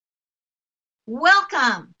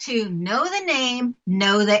Welcome to Know the Name,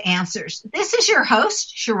 Know the Answers. This is your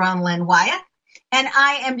host, Sharón Lynn Wyeth, and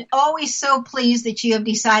I am always so pleased that you have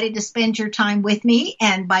decided to spend your time with me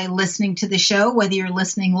and by listening to the show, whether you're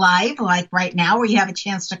listening live, like right now, where you have a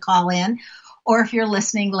chance to call in, or if you're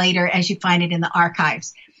listening later as you find it in the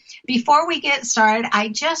archives. Before we get started, I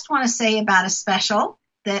just want to say about a special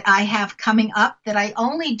that I have coming up that I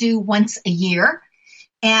only do once a year.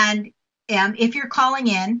 And if you're calling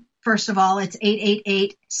in, first of all, it's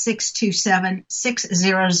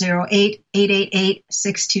 888-627-6008,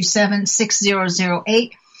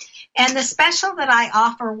 888-627-6008. And the special that I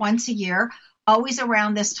offer once a year, always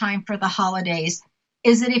around this time for the holidays,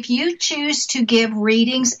 is that if you choose to give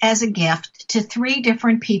readings as a gift to 3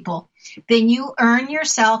 different people, then you earn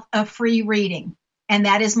yourself a free reading. And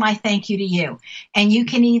that is my thank you to you. And you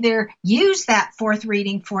can either use that 4th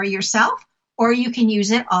reading for yourself, or you can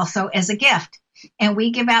use it also as a gift. And we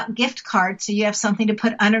give out gift cards, so you have something to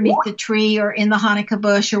put underneath the tree or in the Hanukkah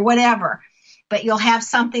bush or whatever. But you'll have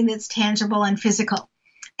something that's tangible and physical.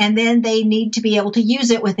 And then they need to be able to use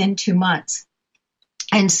it within 2 months.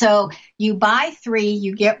 And so you buy 3,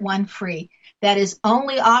 you get 1 free. That is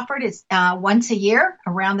only offered once a year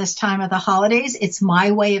around this time of the holidays. It's my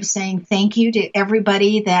way of saying thank you to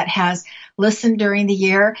everybody that has listened during the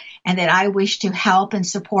year and that I wish to help and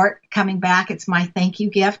support coming back. It's my thank you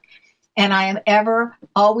gift. And I am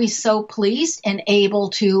always so pleased and able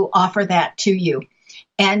to offer that to you.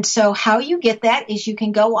 And so how you get that is you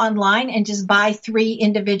can go online and just buy 3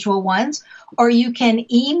 individual ones, or you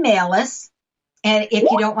can email us. And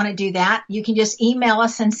if you don't want to do that, you can just email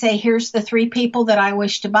us and say, here's the 3 people that I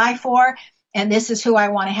wish to buy for, and this is who I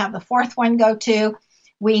want to have the 4th one go to.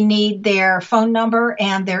 We need their phone number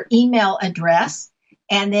and their email address.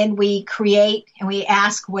 And then we create and we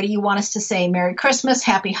ask, what do you want us to say? Merry Christmas,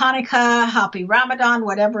 Happy Hanukkah, Happy Ramadan,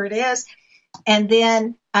 whatever it is. And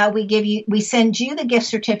then we send you the gift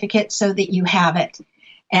certificate so that you have it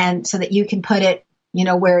and so that you can put it,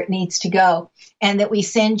 where it needs to go, and that we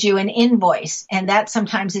send you an invoice. And that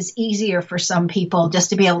sometimes is easier for some people just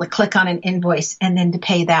to be able to click on an invoice and then to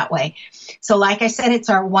pay that way. So like I said, it's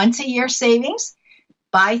our once a year savings.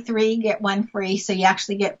 Buy 3, get 1 free. So you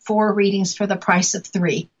actually get 4 readings for the price of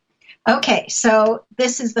 3. Okay, so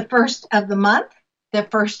this is the first of the month, the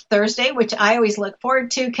first Thursday, which I always look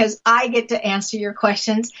forward to because I get to answer your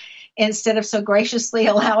questions instead of so graciously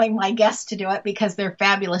allowing my guests to do it because they're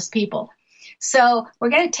fabulous people. So we're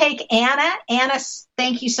going to take Anna. Anna,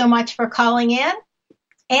 thank you so much for calling in.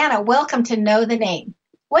 Anna, welcome to Know the Name.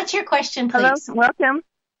 What's your question, please? Hello, welcome.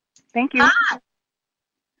 Thank you. Hi.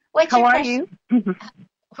 How are you?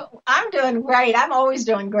 I'm doing great. I'm always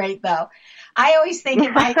doing great, though. I always think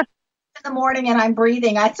if I in the morning and I'm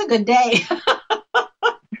breathing, that's a good day. My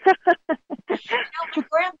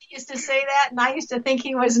grandpa used to say that, and I used to think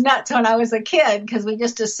he was nuts when I was a kid because we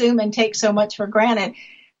just assume and take so much for granted.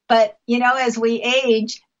 But, as we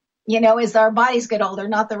age, as our bodies get older,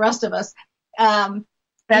 not the rest of us, That's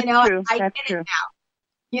true. I get it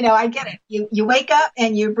now. I get it. You wake up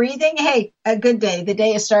and you're breathing. Hey, a good day. The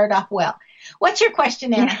day has started off well. What's your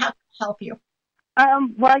question, Anna? How can I help you?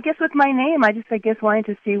 Well, I guess with my name, I guess wanted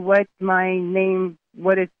to see what my name,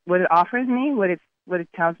 what it offers me, what it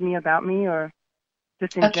tells me about me, or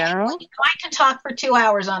just in general. Well, I can talk for 2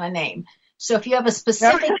 hours on a name. So if you have a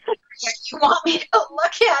specific area you want me to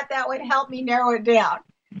look at, that would help me narrow it down.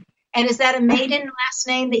 And is that a maiden last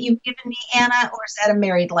name that you've given me, Anna, or is that a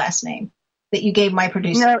married last name that you gave my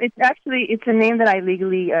producer? No, it's a name that I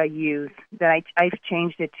legally use, that I've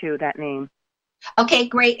changed it to, that name. Okay,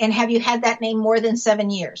 great. And have you had that name more than 7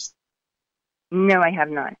 years? No, I have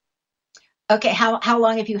not. Okay, how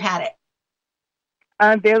long have you had it?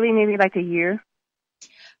 Barely, maybe like a year.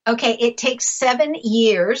 Okay, it takes 7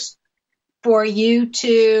 years for you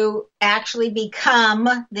to actually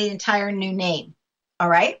become the entire new name. All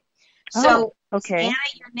right? So, okay. Is Anna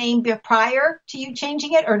your name prior to you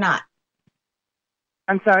changing it or not?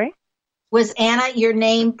 I'm sorry? Was Anna your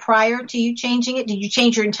name prior to you changing it? Did you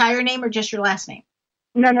change your entire name or just your last name?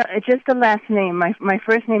 No, it's just the last name. My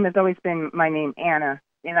first name has always been my name, Anna.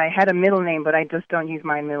 And I had a middle name, but I just don't use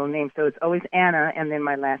my middle name. So it's always Anna and then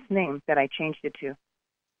my last name that I changed it to.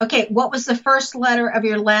 Okay, what was the first letter of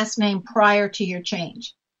your last name prior to your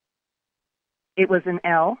change? It was an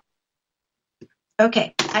L.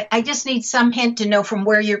 Okay, I just need some hint to know from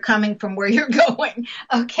where you're coming, from where you're going,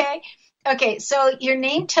 okay? Okay, so your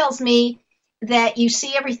name tells me that you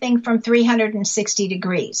see everything from 360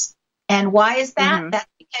 degrees. And why is that? Mm-hmm. That's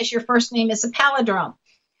because your first name is a palindrome.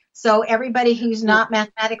 So everybody who's not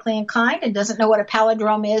mathematically inclined and doesn't know what a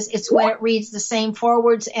palindrome is, it's when it reads the same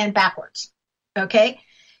forwards and backwards, okay?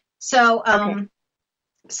 So, Okay.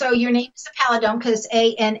 so your name is a palindrome because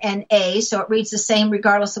it's ANNA, so it reads the same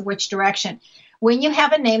regardless of which direction. When you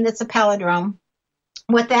have a name that's a palindrome,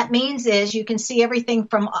 what that means is you can see everything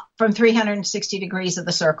from 360 degrees of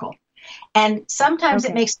the circle. And sometimes it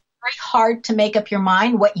Okay. makes it very hard to make up your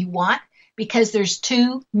mind what you want because there's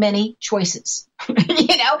too many choices. If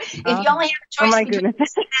you only have a Oh choice my between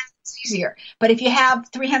goodness. it's easier. But if you have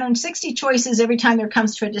 360 choices every time there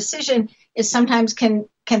comes to a decision, it sometimes can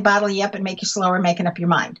bottle you up and make you slower making up your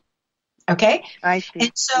mind. Okay? I see.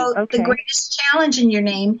 And so the Okay. greatest challenge in your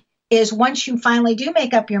name is once you finally do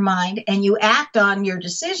make up your mind and you act on your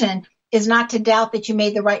decision is not to doubt that you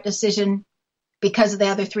made the right decision because of the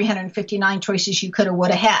other 359 choices you could have,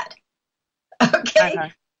 would have had. Okay?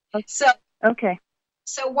 Okay. So Okay.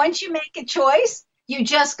 once you make a choice, you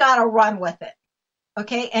just got to run with it.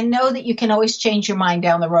 Okay? And know that you can always change your mind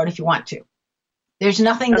down the road if you want to. There's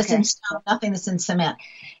nothing that's in stone, nothing that's in cement.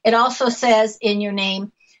 It also says in your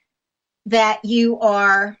name that you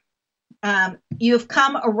are, you've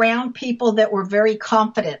come around people that were very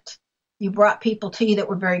confident. You brought people to you that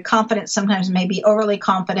were very confident, sometimes maybe overly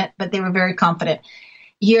confident, but they were very confident.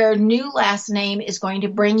 Your new last name is going to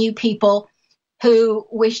bring you people who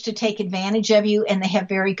wish to take advantage of you, and they have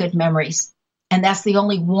very good memories. And that's the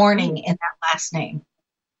only warning in that last name.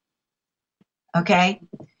 Okay?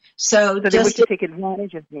 So they wish to take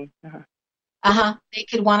advantage of me. They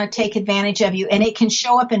could want to take advantage of you. And it can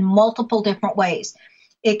show up in multiple different ways.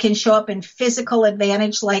 It can show up in physical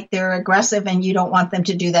advantage, like they're aggressive and you don't want them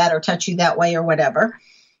to do that or touch you that way or whatever.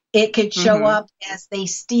 It could show up as they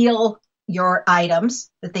steal your items,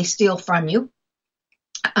 that they steal from you,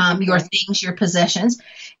 your things, your possessions.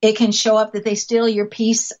 It can show up that they steal your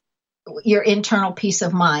peace, your internal peace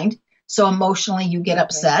of mind. So emotionally you get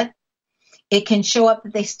upset. It can show up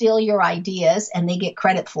that they steal your ideas and they get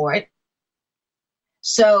credit for it.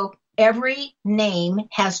 So every name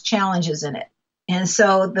has challenges in it. And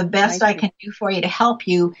so the best I can do for you to help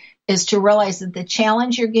you is to realize that the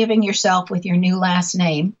challenge you're giving yourself with your new last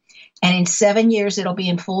name, and in 7 years, it'll be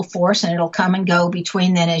in full force and it'll come and go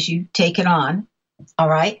between then as you take it on. All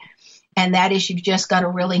right. And that is, you've just got to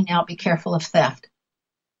really now be careful of theft.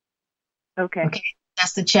 Okay.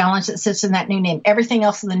 That's the challenge that sits in that new name. Everything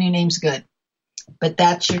else in the new name's good, but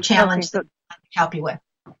that's your challenge that I can help you with.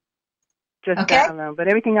 Just that alone, but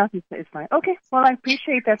everything else is fine. Okay. Well, I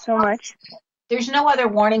appreciate that so much. There's no other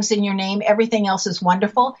warnings in your name. Everything else is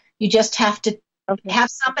wonderful. You just have to have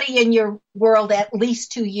somebody in your world at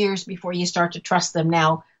least 2 years before you start to trust them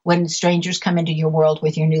now when strangers come into your world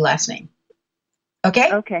with your new last name.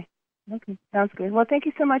 Okay? Okay. Sounds good. Well, thank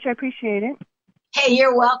you so much. I appreciate it. Hey,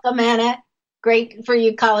 you're welcome, Anna. Great for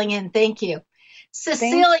you calling in. Thank you.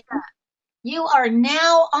 Cecilia, you are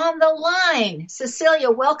now on the line.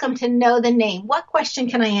 Cecilia, welcome to Know the Name. What question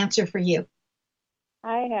can I answer for you?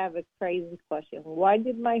 I have a crazy question. Why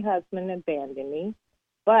did my husband abandon me,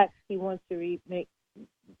 but he wants to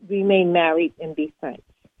remain married and be friends?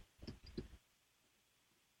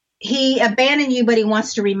 He abandoned you, but he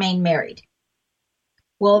wants to remain married.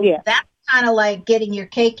 Well, that's kind of like getting your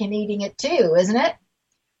cake and eating it too, isn't it?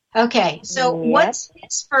 Okay, so what's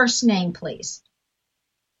his first name, please?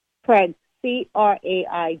 Craig, Craig.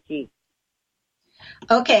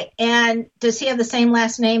 Okay, and does he have the same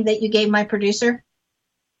last name that you gave my producer?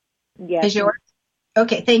 Yes. As yours?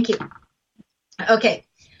 Okay, thank you. Okay,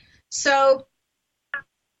 so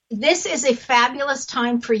this is a fabulous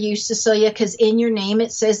time for you, Cecilia, because in your name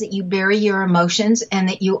it says that you bury your emotions and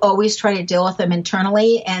that you always try to deal with them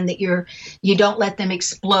internally and that you don't let them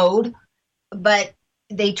explode, but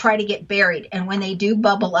they try to get buried. And when they do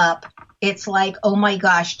bubble up, it's like, oh my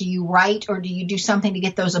gosh, do you write or do you do something to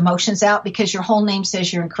get those emotions out? Because your whole name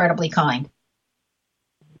says you're incredibly kind.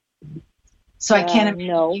 So I can't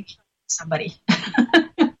imagine somebody.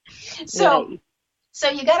 So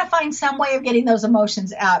you got to find some way of getting those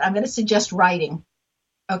emotions out. I'm going to suggest writing.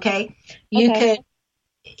 Okay. You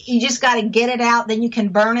just got to get it out. Then you can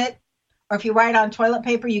burn it. Or if you write on toilet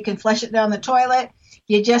paper, you can flush it down the toilet.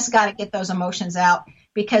 You just got to get those emotions out,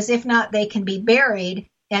 because if not, they can be buried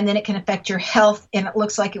and then it can affect your health. And it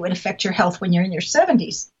looks like it would affect your health when you're in your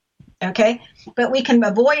 70s. Okay. But we can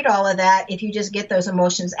avoid all of that if you just get those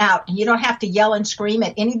emotions out, and you don't have to yell and scream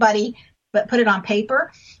at anybody, but put it on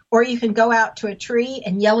paper. Or you can go out to a tree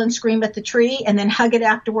and yell and scream at the tree and then hug it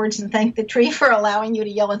afterwards and thank the tree for allowing you to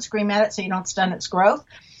yell and scream at it so you don't stun its growth.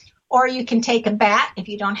 Or you can take a bat, if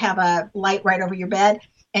you don't have a light right over your bed,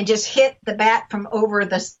 and just hit the bat from over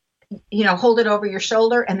hold it over your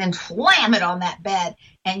shoulder and then slam it on that bed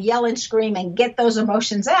and yell and scream and get those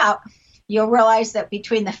emotions out. You'll realize that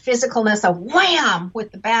between the physicalness of wham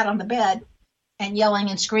with the bat on the bed and yelling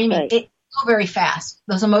and screaming, Right. it go very fast.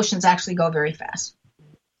 Those emotions actually go very fast.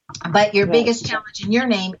 But your biggest challenge in your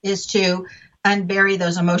name is to unbury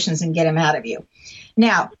those emotions and get them out of you.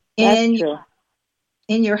 Now, in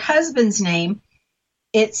your husband's name,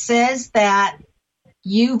 it says that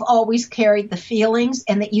you've always carried the feelings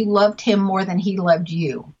and that you loved him more than he loved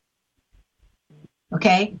you.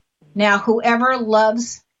 Okay? Now, whoever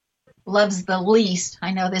loves the least,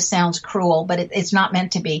 I know this sounds cruel, but it's not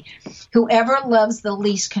meant to be. Whoever loves the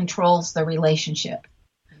least controls the relationship.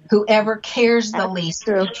 Whoever cares the least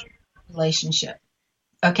controls the relationship.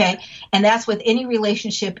 Okay? And that's with any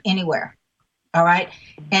relationship anywhere. All right?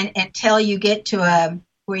 And until you get to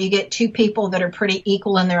where you get two people that are pretty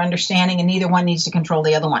equal in their understanding and neither one needs to control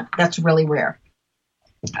the other one. That's really rare.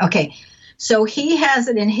 Okay. So he has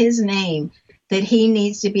it in his name that he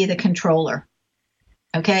needs to be the controller.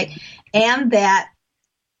 Okay. And that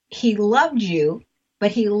he loved you,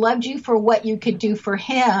 but he loved you for what you could do for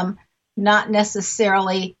him, not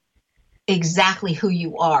necessarily exactly who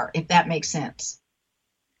you are, if that makes sense.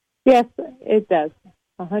 Yes, it does.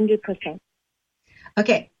 100%.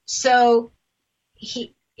 Okay. So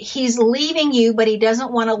he's leaving you, but he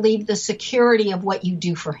doesn't want to leave the security of what you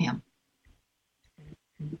do for him.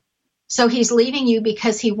 So he's leaving you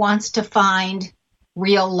because he wants to find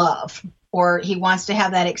real love, or he wants to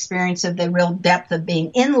have that experience of the real depth of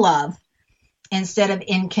being in love instead of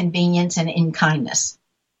inconvenience and in kindness,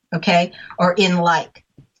 okay, or in like.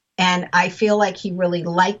 And I feel like he really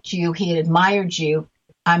liked you. He admired you.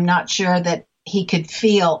 I'm not sure that he could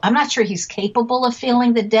feel, I'm not sure he's capable of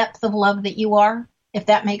feeling the depth of love that you are, if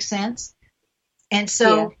that makes sense. And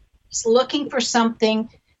so he's looking for something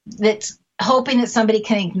that's hoping that somebody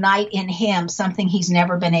can ignite in him something he's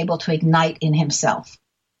never been able to ignite in himself.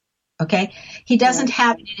 Okay? He doesn't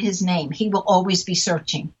have it in his name. He will always be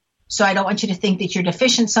searching. So I don't want you to think that you're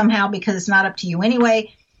deficient somehow because it's not up to you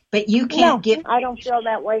anyway, but you can't give. I don't feel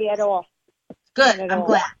that way at all. Good.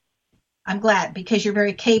 I'm glad because you're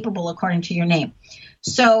very capable according to your name.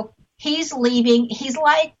 So he's leaving. He's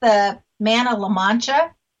like the man of La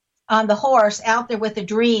Mancha on the horse out there with a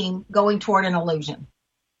dream going toward an illusion.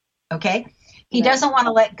 Okay? He doesn't want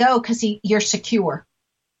to let go because you're secure.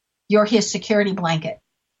 You're his security blanket.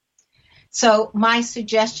 So my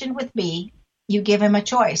suggestion would be you give him a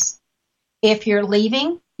choice. If you're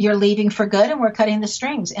leaving for good and we're cutting the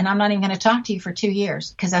strings. And I'm not even going to talk to you for 2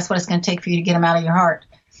 years because that's what it's going to take for you to get him out of your heart.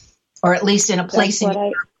 Or at least in a place in your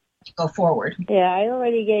heart to go forward. Yeah, I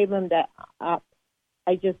already gave him that I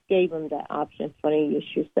just gave him that option. Funny you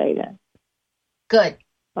should say that. Good.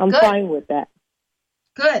 I'm fine with that.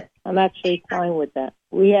 Good. I'm actually fine with that.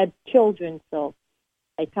 We had children, so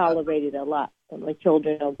I tolerated a lot. But my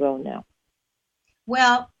children are grown now.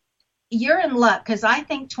 Well, you're in luck because I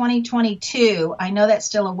think 2022, I know that's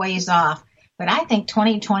still a ways off, but I think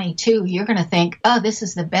 2022, you're going to think, oh, this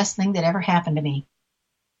is the best thing that ever happened to me.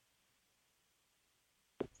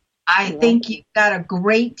 I think you've got a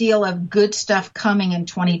great deal of good stuff coming in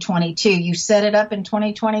 2022. You set it up in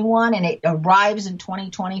 2021 and it arrives in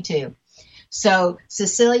 2022. So,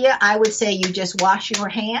 Cecilia, I would say you just wash your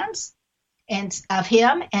hands of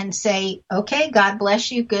him and say, okay, God bless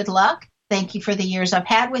you. Good luck. Thank you for the years I've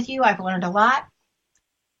had with you. I've learned a lot.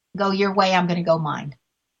 Go your way. I'm going to go mine.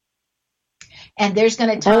 And there's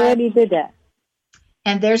going to I already did that.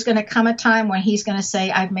 And there's going to come a time when he's going to say,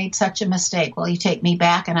 I've made such a mistake. Will you take me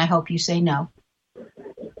back? And I hope you say no.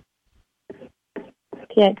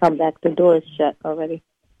 Can't come back. The door is shut already.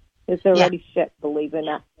 It's already shut, believe it or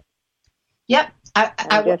not. Yep.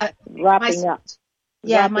 Wrapping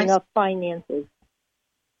up finances.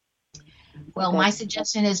 Well, my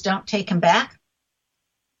suggestion is don't take him back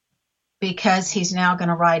because he's now going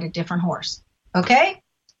to ride a different horse. Okay?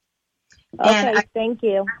 Okay, thank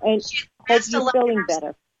you. And hope you're feeling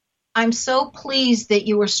better. I'm so pleased that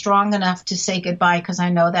you were strong enough to say goodbye because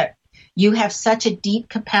I know that you have such a deep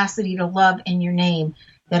capacity to love in your name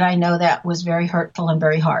that I know that was very hurtful and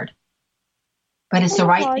very hard. But it's the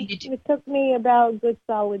right thing to do. It took me about a good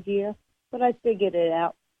solid year, but I figured it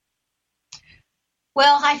out.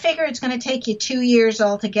 Well, I figure it's going to take you 2 years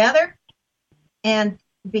altogether, and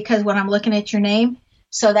because when I'm looking at your name,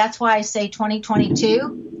 so that's why I say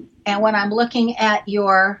 2022. And when I'm looking at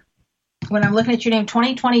your name,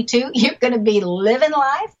 2022, you're going to be living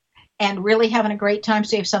life and really having a great time.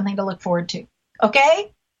 So you have something to look forward to.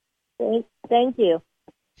 Okay? Thank you.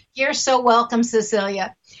 You're so welcome,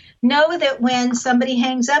 Cecilia. Know that when somebody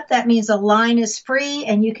hangs up, that means a line is free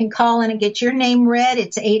and you can call in and get your name read.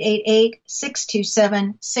 It's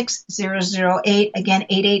 888-627-6008. Again,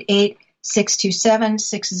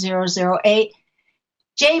 888-627-6008.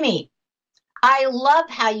 Jamie, I love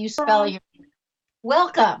how you spell your name.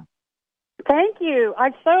 Welcome. Thank you.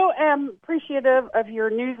 I so am appreciative of your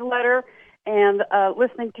newsletter and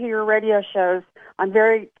listening to your radio shows. I'm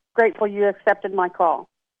very grateful you accepted my call.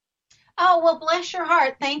 Oh, well, bless your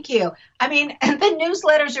heart. Thank you. I mean, the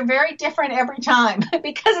newsletters are very different every time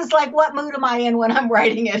because it's like, what mood am I in when I'm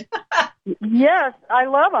writing it? Yes, I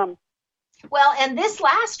love them. Well, and this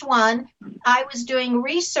last one, I was doing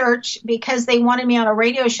research because they wanted me on a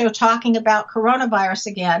radio show talking about coronavirus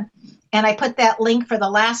again. And I put that link for the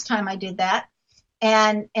last time I did that.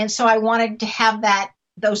 And so I wanted to have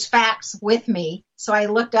those facts with me. So I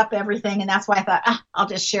looked up everything, and that's why I thought, I'll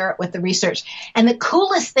just share it with the research. And the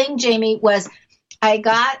coolest thing, Jamie, was I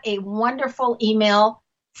got a wonderful email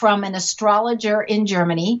from an astrologer in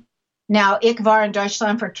Germany. Now, ich war in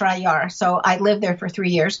Deutschland für 3 Jahre. So I lived there for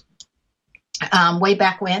 3 years, way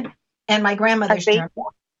back when. And my grandmother's German.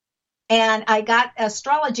 And I got an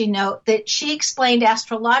astrology note that she explained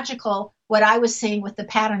astrological what I was seeing with the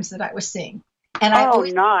patterns that I was seeing. And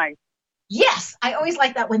nice. Yes, I always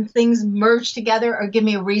like that when things merge together or give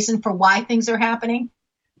me a reason for why things are happening.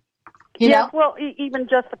 You know? Well, even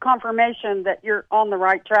just the confirmation that you're on the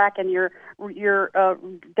right track and you're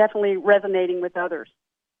definitely resonating with others.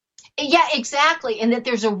 Yeah, exactly. And that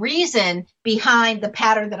there's a reason behind the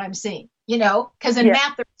pattern that I'm seeing, because in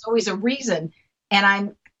math, there's always a reason.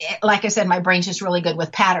 And like I said, my brain's just really good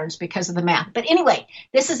with patterns because of the math. But anyway,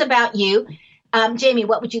 this is about you. Jamie,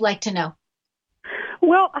 what would you like to know?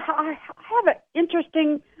 Well, I have an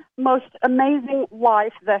interesting, most amazing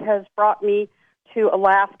life that has brought me to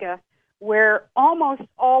Alaska, where almost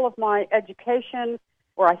all of my education,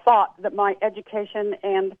 or I thought that my education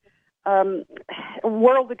and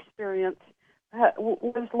world experience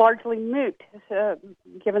was largely moot,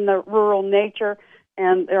 given the rural nature,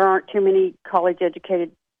 and there aren't too many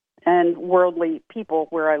college-educated and worldly people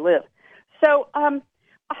where I live. So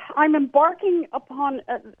I'm embarking upon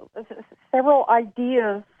several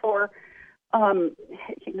ideas for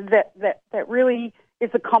that really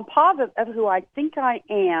is a composite of who I think I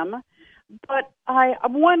am, but I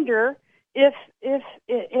wonder if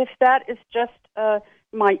that is just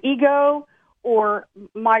my ego or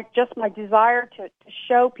my desire to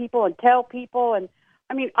show people and tell people. And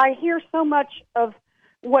I mean, I hear so much of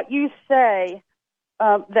what you say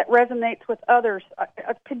that resonates with others.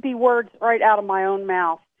 It could be words right out of my own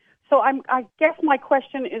mouth. So I guess my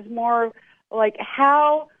question is more like,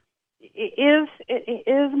 how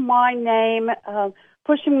is my name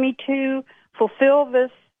pushing me to fulfill this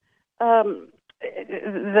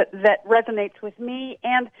that resonates with me?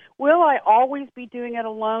 And will I always be doing it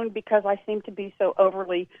alone because I seem to be so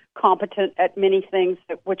overly competent at many things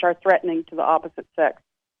which are threatening to the opposite sex?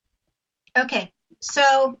 Okay,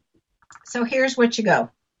 so here's what you go.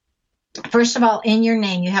 First of all, in your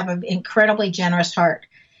name, you have an incredibly generous heart.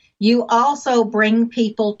 You also bring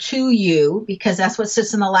people to you, because that's what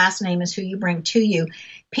sits in the last name is who you bring to you.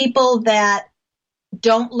 People that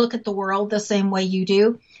don't look at the world the same way you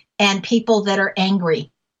do, and people that are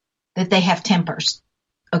angry, that they have tempers.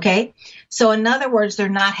 Okay? So in other words, they're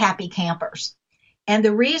not happy campers. And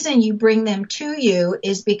the reason you bring them to you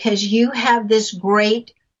is because you have this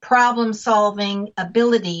great problem-solving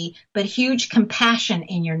ability, but huge compassion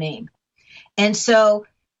in your name. And so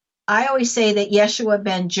I always say that Yeshua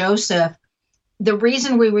ben Joseph, the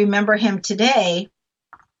reason we remember him today,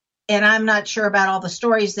 and I'm not sure about all the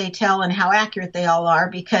stories they tell and how accurate they all are,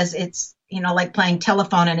 because it's, like playing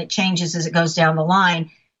telephone and it changes as it goes down the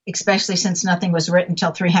line, especially since nothing was written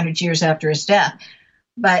until 300 years after his death,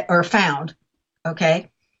 or found. Okay.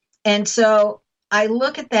 And so I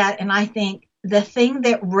look at that and I think the thing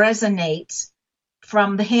that resonates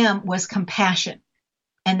from him was compassion.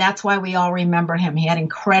 And that's why we all remember him. He had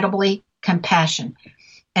incredibly compassion.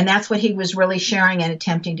 And that's what he was really sharing and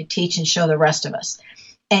attempting to teach and show the rest of us.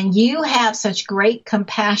 And you have such great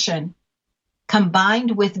compassion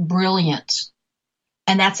combined with brilliance.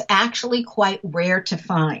 And that's actually quite rare to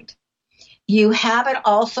find. You have it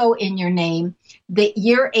also in your name that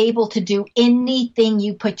you're able to do anything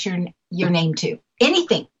you put your name to.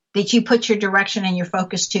 Anything that you put your direction and your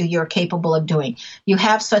focus to, you're capable of doing. You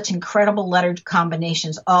have such incredible letter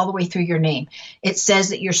combinations all the way through your name. It says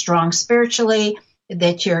that you're strong spiritually,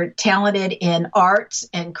 that you're talented in arts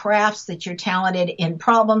and crafts, that you're talented in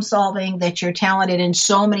problem solving, that you're talented in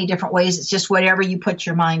so many different ways. It's just whatever you put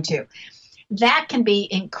your mind to. That can be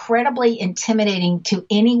incredibly intimidating to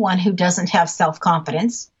anyone who doesn't have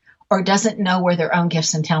self-confidence or doesn't know where their own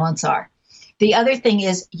gifts and talents are. The other thing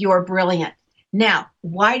is you're brilliant. Now,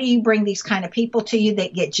 why do you bring these kind of people to you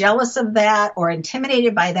that get jealous of that or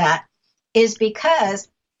intimidated by that? Is because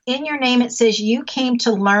in your name it says you came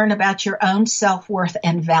to learn about your own self-worth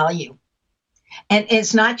and value. And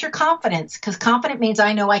it's not your confidence, because confident means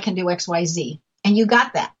I know I can do X, Y, Z. And you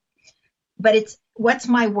got that. But it's what's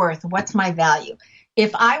my worth? What's my value?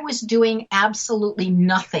 If I was doing absolutely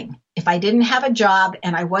nothing, if I didn't have a job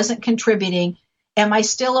and I wasn't contributing, am I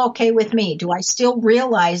still okay with me? Do I still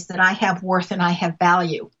realize that I have worth and I have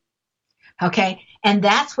value? Okay. And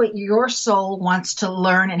that's what your soul wants to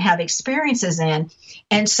learn and have experiences in.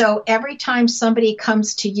 And so every time somebody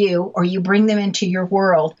comes to you or you bring them into your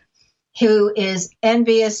world who is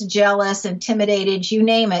envious, jealous, intimidated, you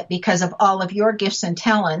name it, because of all of your gifts and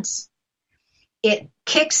talents, it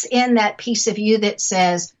kicks in that piece of you that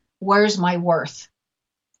says, where's my worth?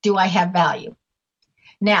 Do I have value?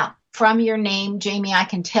 Now, from your name, Jamie, I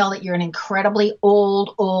can tell that you're an incredibly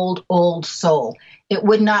old soul. It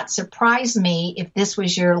would not surprise me if this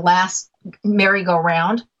was your last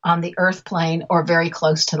merry-go-round on the earth plane or very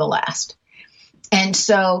close to the last. And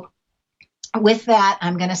so with that,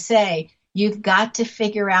 I'm going to say you've got to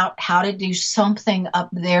figure out how to do something up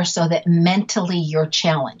there so that mentally you're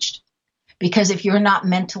challenged. Because if you're not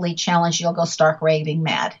mentally challenged, you'll go stark raving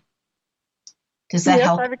mad. Does that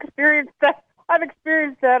help? I've experienced that. I've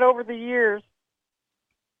experienced that over the years.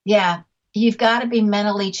 Yeah, you've got to be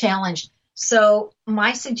mentally challenged. So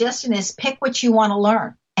my suggestion is pick what you want to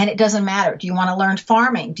learn. And it doesn't matter. Do you want to learn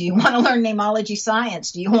farming? Do you want to learn namology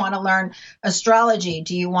science? Do you want to learn astrology?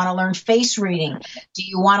 Do you want to learn face reading? Do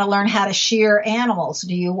you want to learn how to shear animals?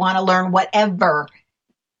 Do you want to learn whatever?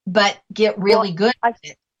 But get really good at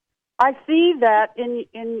it. I see that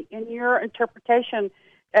in your interpretation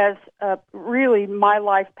as really my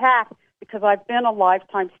life path, because I've been a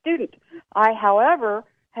lifetime student. I, however,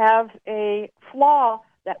 have a flaw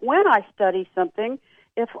that when I study something,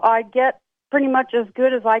 if I get pretty much as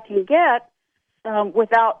good as I can get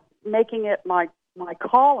without making it my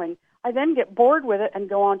calling, I then get bored with it and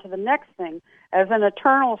go on to the next thing. As an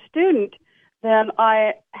eternal student, then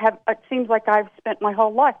it seems like I've spent my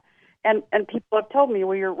whole life. And people have told me,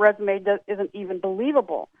 well, your resume isn't even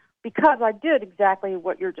believable, because I did exactly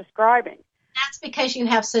what you're describing. That's because you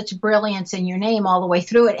have such brilliance in your name all the way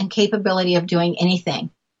through it and capability of doing anything.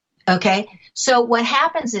 Okay? So what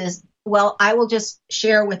happens is, well, I will just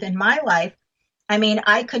share within my life. I mean,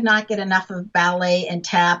 I could not get enough of ballet and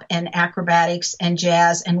tap and acrobatics and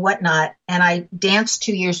jazz and whatnot. And I danced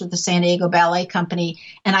 2 years with the San Diego Ballet Company,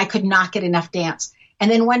 and I could not get enough dance. And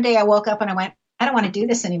then one day I woke up and I went, I don't want to do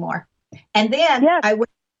this anymore. And then yes.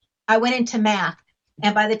 I went into math.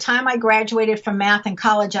 And by the time I graduated from math in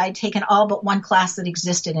college, I had taken all but one class that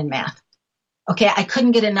existed in math. Okay, I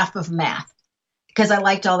couldn't get enough of math because I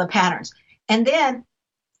liked all the patterns. And then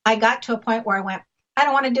I got to a point where I went, I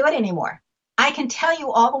don't want to do it anymore. I can tell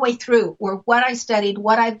you all the way through what I studied,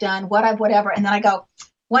 what I've done, whatever. And then I go,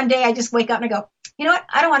 one day I just wake up and I go, you know what?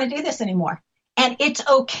 I don't want to do this anymore. And it's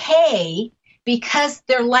okay, because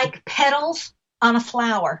they're like petals on a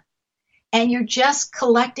flower. And you're just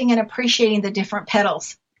collecting and appreciating the different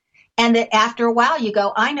petals. And that after a while you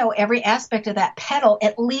go, I know every aspect of that petal,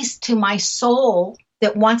 at least to my soul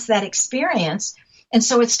that wants that experience. And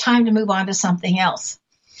so it's time to move on to something else.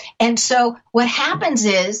 And so what happens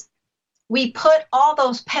is we put all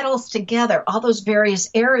those petals together, all those various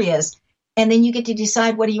areas, and then you get to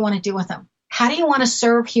decide, what do you want to do with them? How do you want to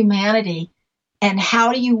serve humanity? And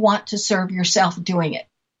how do you want to serve yourself doing it?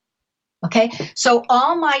 Okay, so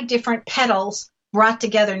all my different petals brought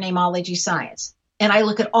together namology science. And I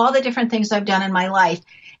look at all the different things I've done in my life.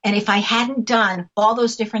 And if I hadn't done all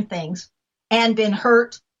those different things and been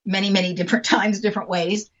hurt many, many different times, different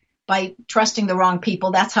ways, by trusting the wrong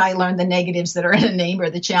people, that's how I learned the negatives that are in a name,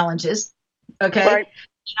 or the challenges. Okay, right.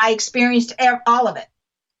 I experienced all of it.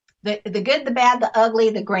 The good, the bad, the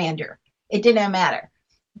ugly, the grandeur. It didn't matter.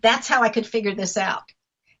 That's how I could figure this out.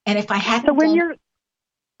 And if I hadn't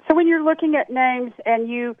So when you're looking at names and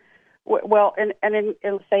you,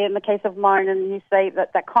 say in the case of mine, and you say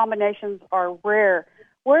that combinations are rare,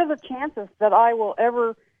 what are the chances that I will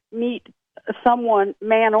ever meet someone,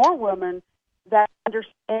 man or woman, that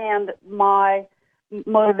understand my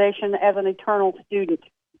motivation as an eternal student?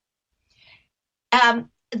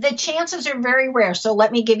 The chances are very rare. So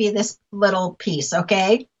let me give you this little piece,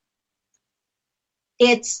 okay?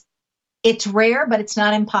 It's rare, but it's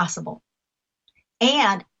not impossible.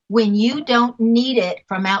 And when you don't need it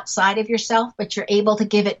from outside of yourself, but you're able to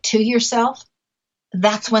give it to yourself,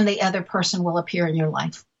 that's when the other person will appear in your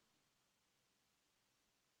life.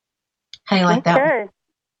 How do you like that?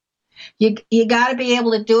 You got to be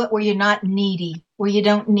able to do it where you're not needy, where you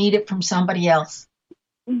don't need it from somebody else.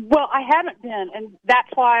 Well, I haven't been, and that's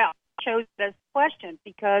why I chose this question,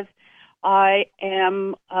 because I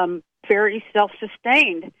am very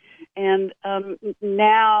self-sustained. And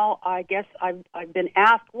now I guess I've been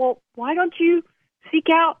asked, well, why don't you seek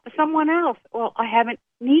out someone else? Well, I haven't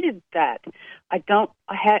needed that.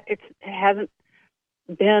 It hasn't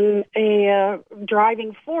been a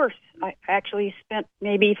driving force. I actually spent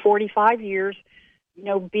maybe 45 years,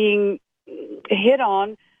 being hit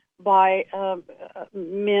on by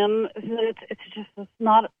men. It's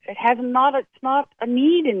not a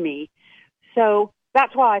need in me. So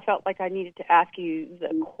that's why I felt like I needed to ask you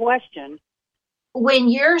the question. When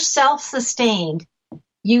you're self-sustained,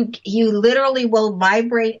 you literally will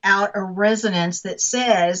vibrate out a resonance that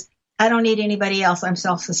says, I don't need anybody else. I'm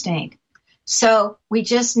self-sustained. So we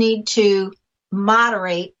just need to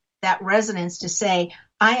moderate that resonance to say,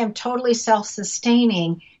 I am totally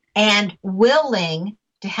self-sustaining and willing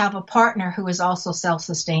to have a partner who is also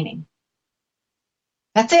self-sustaining.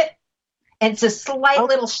 That's it. And it's a slight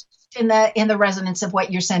little shift in the resonance of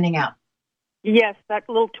what you're sending out. Yes, that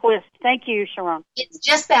little twist. Thank you, Sharón. It's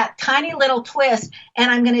just that tiny little twist.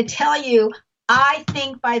 And I'm going to tell you, I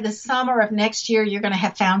think by the summer of next year, you're going to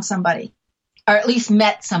have found somebody, or at least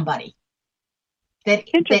met somebody that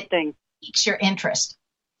piques your interest.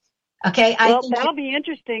 Okay. Well, that'll be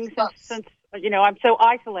interesting since I'm so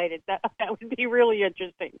isolated. That would be really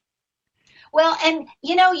interesting. Well, and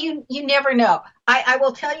you never know. I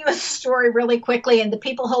will tell you a story really quickly, and the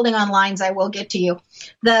people holding on lines, I will get to you.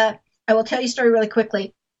 I will tell you a story really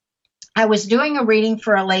quickly. I was doing a reading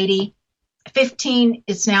for a lady,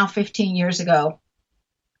 it's now 15 years ago.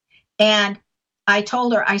 And I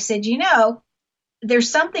told her, I said, there's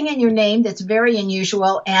something in your name that's very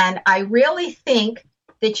unusual. And I really think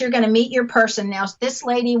that you're going to meet your person. Now, this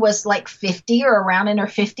lady was like 50 or around in her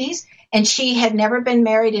 50s, and she had never been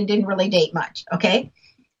married and didn't really date much. Okay.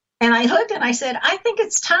 And I looked and I said, I think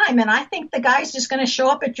it's time. And I think the guy's just going to show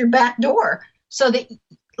up at your back door so that,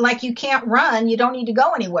 like, you can't run. You don't need to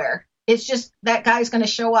go anywhere. It's just that guy's going to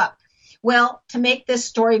show up. Well, to make this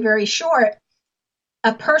story very short,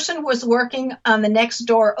 a person was working on the next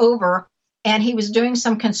door over, and he was doing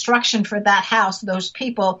some construction for that house, those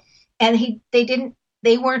people, and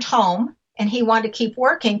they weren't home, and he wanted to keep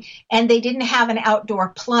working, and they didn't have an outdoor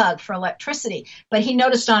plug for electricity. But he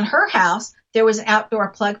noticed on her house there was an outdoor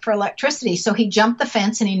plug for electricity. So he jumped the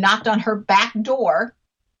fence and he knocked on her back door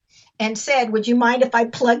and said, would you mind if I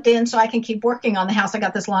plugged in so I can keep working on the house? I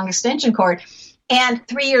got this long extension cord. And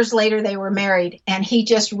 3 years later, they were married, and he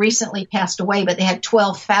just recently passed away, but they had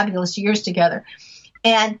 12 fabulous years together.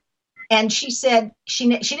 And she said she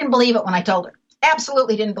didn't believe it when I told her.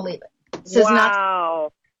 Absolutely didn't believe it. Says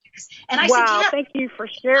wow. And I said, yeah. Thank you for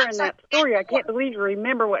sharing that story. I can't believe you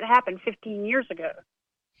remember what happened 15 years ago.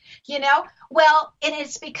 Well, and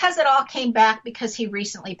it's because it all came back because he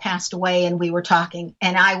recently passed away, and we were talking,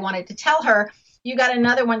 and I wanted to tell her, you got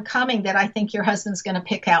another one coming that I think your husband's going to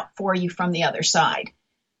pick out for you from the other side.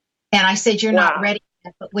 And I said, you're not ready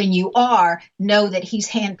yet, but when you are, know that he's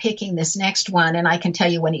handpicking this next one, and I can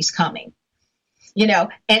tell you when he's coming.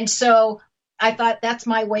 And so I thought that's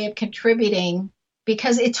my way of contributing,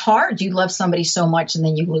 because it's hard. You love somebody so much and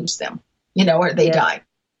then you lose them, or they die.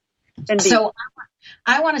 Indeed. So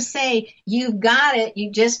I want to say you've got it.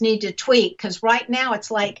 You just need to tweak, because right now it's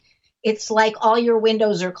like all your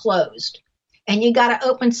windows are closed, and you got to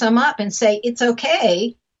open some up and say, it's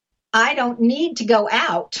okay. I don't need to go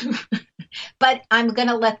out, but I'm going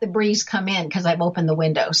to let the breeze come in because I've opened the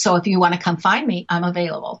window. So if you want to come find me, I'm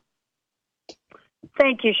available.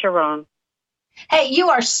 Thank you, Sharón. Hey, you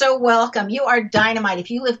are so welcome. You are dynamite.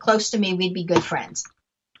 If you live close to me, we'd be good friends.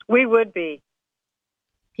 We would be.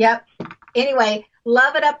 Yep. Anyway,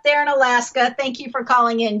 love it up there in Alaska. Thank you for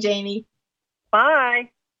calling in, Jamie.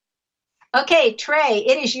 Bye. Okay, Trey,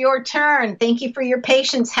 it is your turn. Thank you for your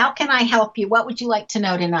patience. How can I help you? What would you like to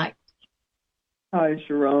know tonight? Hi,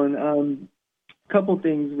 Sharón. Couple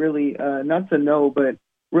things, really, not to know, but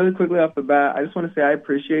really quickly off the bat, I just want to say I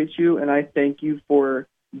appreciate you, and I thank you for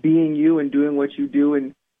being you and doing what you do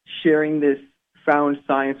and sharing this found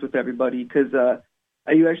science with everybody, because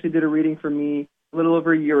you actually did a reading for me a little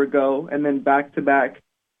over a year ago, and then back-to-back,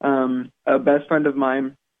 a best friend of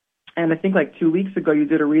mine. And I think like 2 weeks ago, you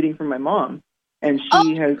did a reading for my mom, and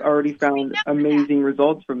she has already found amazing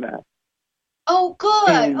results from that. Oh,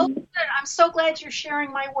 good. Good. I'm so glad you're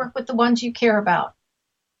sharing my work with the ones you care about.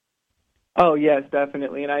 Oh, yes,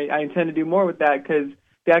 definitely. And I intend to do more with that, because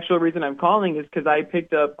the actual reason I'm calling is because I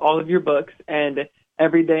picked up all of your books, and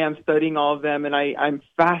every day I'm studying all of them, and I'm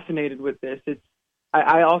fascinated with this.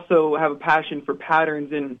 I also have a passion for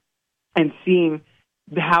patterns and seeing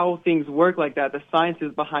how things work like that, the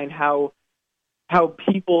sciences behind how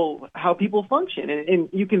people function, and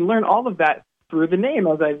you can learn all of that through the name,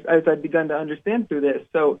 as I've begun to understand through this.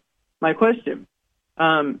 So my question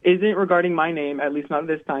isn't regarding my name, at least not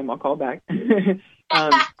this time. I'll call back.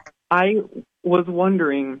 I was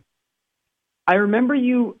wondering, I remember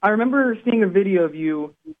seeing a video of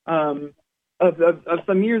you of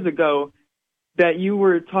some years ago that you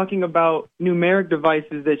were talking about numeric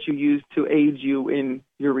devices that you use to aid you in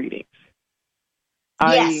your readings.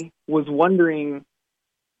 Yes. I was wondering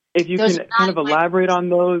if you can kind of elaborate on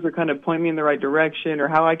those or kind of point me in the right direction or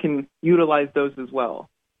how I can utilize those as well.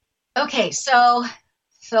 Okay, so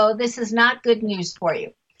this is not good news for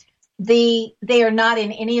you. They are not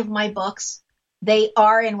in any of my books. They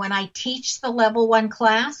are in when I teach the level 1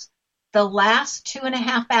 class, the last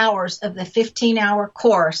 2.5 hours of the 15-hour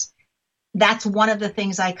course. That's one of the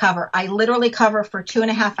things I cover. I literally cover for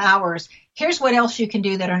 2.5 hours. Here's what else you can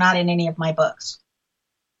do that are not in any of my books.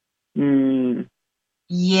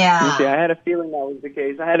 Yeah. Okay, I had a feeling that was the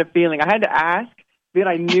case. I had to ask, but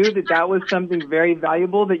I knew that was something very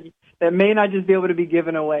valuable that may not just be able to be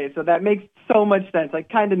given away. So that makes so much sense. I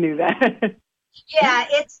kind of knew that. Yeah,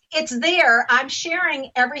 it's there. I'm sharing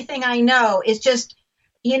everything I know. It's just,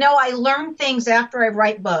 I learn things after I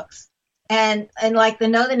write books. And like the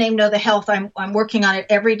Know the Name, Know the Health, I'm working on it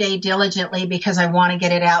every day diligently because I want to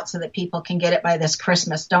get it out so that people can get it by this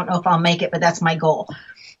Christmas. Don't know if I'll make it, but that's my goal.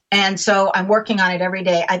 And so I'm working on it every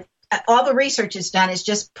day. All the research is done. It's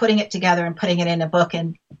just putting it together and putting it in a book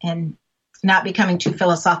and not becoming too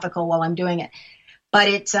philosophical while I'm doing it. But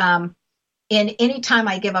it's in any time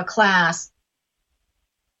I give a class,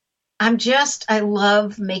 I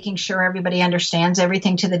love making sure everybody understands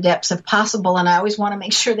everything to the depths of possible. And I always want to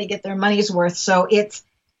make sure they get their money's worth. So it's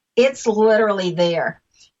literally there.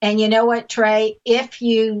 And you know what, Trey, if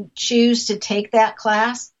you choose to take that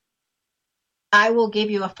class, I will give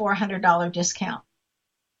you a $400 discount.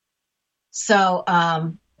 So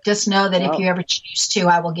just know that If you ever choose to,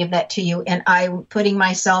 I will give that to you. And I'm putting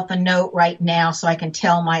myself a note right now so I can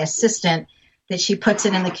tell my assistant that she puts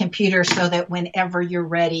it in the computer so that whenever you're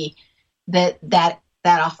ready, that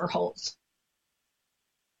offer holds.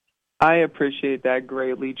 I appreciate that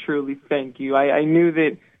greatly. Truly, thank you. I knew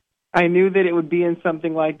that it would be in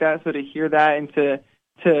something like that. So to hear that and to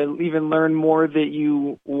even learn more that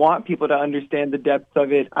you want people to understand the depths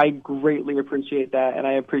of it, I greatly appreciate that, and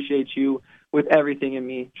I appreciate you with everything in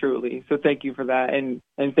me, truly. So thank you for that, and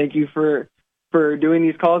thank you for doing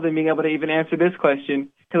these calls and being able to even answer this question,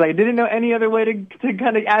 because I didn't know any other way to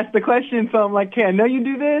kind of ask the question. So I'm like, okay, I know you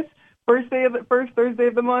do this first Thursday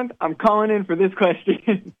of the month. I'm calling in for this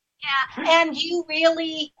question. Yeah, and you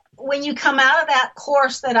really, when you come out of that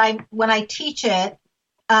course when I teach it,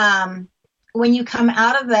 when you come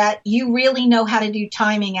out of that, you really know how to do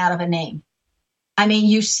timing out of a name. I mean,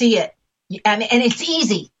 you see it. And it's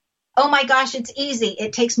easy. Oh my gosh, it's easy.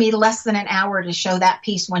 It takes me less than an hour to show that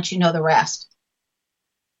piece once you know the rest.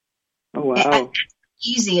 Oh, wow. And how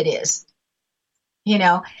easy it is.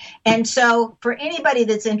 And so for anybody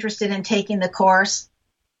that's interested in taking the course,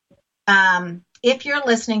 if you're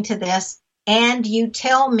listening to this and you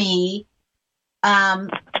tell me, within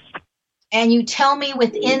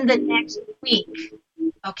the next week,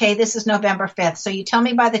 okay, this is November 5th. So you tell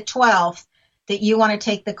me by the 12th that you want to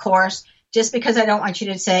take the course, just because I don't want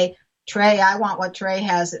you to say, Trey, I want what Trey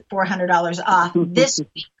has at $400 off. This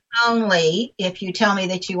week only, if you tell me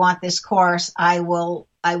that you want this course, I will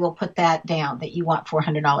put that down, that you want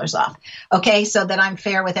 $400 off. Okay, so that I'm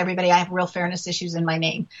fair with everybody. I have real fairness issues in my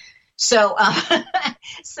name. So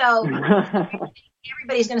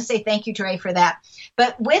everybody's going to say thank you, Trey, for that.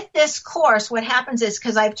 But with this course, what happens is,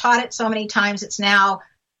 because I've taught it so many times, it's now,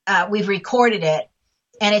 we've recorded it,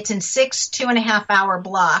 and it's in 6 2.5-hour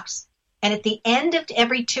blocks. And at the end of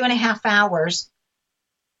every 2.5 hours,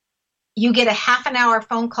 you get a half an hour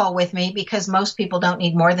phone call with me, because most people don't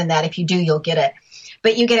need more than that. If you do, you'll get it.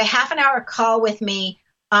 But you get a half an hour call with me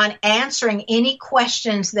on answering any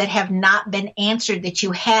questions that have not been answered that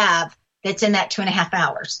you have that's in that 2.5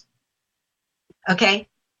 hours. Okay?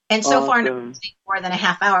 And so far, not more than a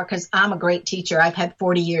half hour, because I'm a great teacher. I've had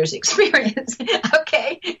 40 years experience.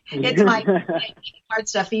 Okay? It's my hard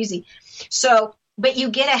stuff easy. So, but you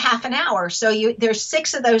get a half an hour. So there's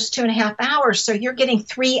 6 of those 2.5 hours. So you're getting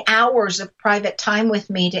 3 hours of private time with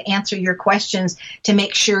me to answer your questions to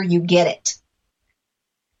make sure you get it.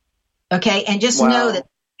 Okay? And just know that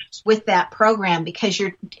with that program, because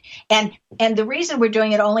and the reason we're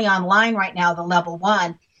doing it only online right now, the level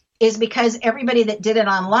 1, is because everybody that did it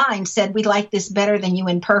online said, we like this better than you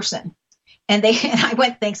in person. And I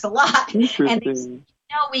went, thanks a lot. And they said,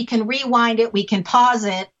 we can rewind it. We can pause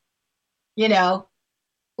it.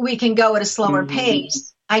 We can go at a slower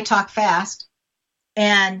pace. I talk fast.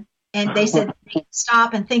 And they said, they can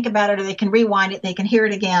stop and think about it, or they can rewind it. They can hear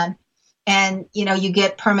it again. And, you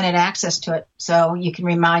get permanent access to it. So you can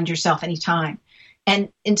remind yourself anytime.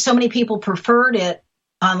 And so many people preferred it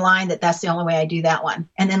online that's the only way I do that one.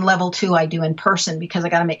 And then level 2, I do in person because I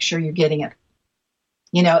got to make sure you're getting it.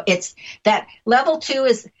 It's that level 2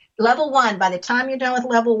 is level 1. By the time you're done with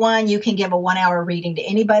level 1, you can give a 1-hour reading to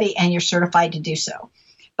anybody and you're certified to do so.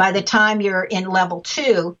 By the time you're in level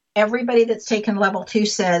 2, everybody that's taken level 2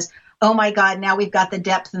 says, oh my God, now we've got the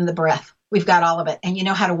depth and the breadth. We've got all of it. And you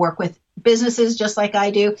know how to work with businesses just like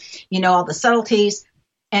I do. All the subtleties.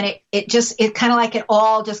 And it kind of like it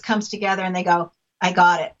all just comes together and they go, I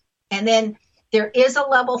got it. And then there is a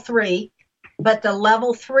level 3, but the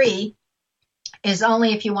level 3 is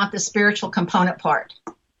only if you want the spiritual component part.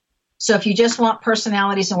 So if you just want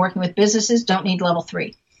personalities and working with businesses, don't need level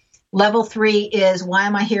 3. Level 3 is why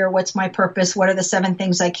am I here? What's my purpose? What are the 7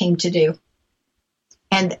 things I came to do?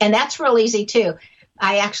 And that's real easy too.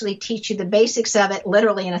 I actually teach you the basics of it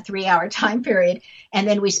literally in a 3-hour time period. And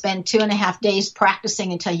then we spend 2.5 days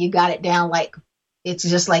practicing until you got it down. Like it's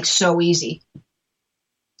just like so easy.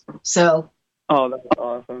 So. Oh, that's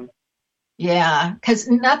awesome. Yeah. Cause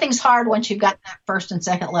nothing's hard once you've got that first and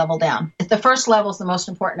second level down. The first level is the most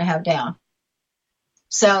important to have down.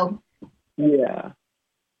 So. Yeah.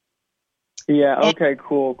 Yeah. Okay.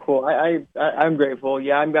 Cool. I'm grateful.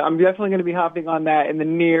 Yeah. I'm definitely going to be hopping on that in the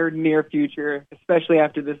near future, especially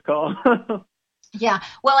after this call. Yeah.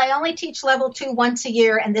 Well, I only teach level 2 once a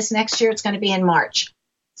year, and this next year it's going to be in March.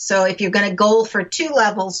 So if you're going to goal for 2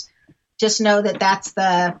 levels, just know that that's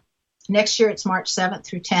the next year. It's March 7th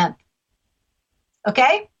through 10th.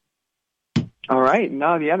 Okay. All right.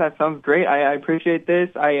 No. Yeah. That sounds great. I appreciate this.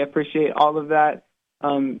 I appreciate all of that.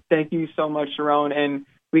 Thank you so much, Sharón. And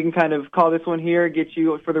we can kind of call this one here, get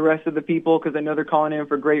you for the rest of the people, because I know they're calling in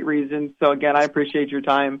for great reasons. So, again, I appreciate your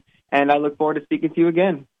time, and I look forward to speaking to you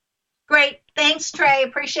again. Great. Thanks, Trey.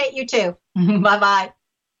 Appreciate you, too. Bye-bye.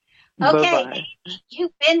 Okay, Bye-bye. Amy,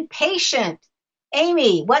 you've been patient.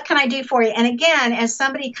 Amy, what can I do for you? And, again, as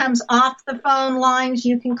somebody comes off the phone lines,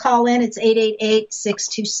 you can call in. It's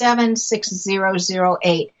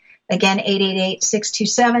 888-627-6008. Again,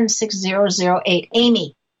 888-627-6008.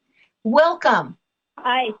 Amy, welcome.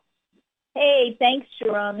 Hi. Hey, thanks,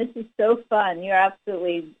 Sharón. This is so fun. You're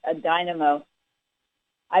absolutely a dynamo.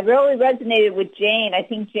 I really resonated with Jane. I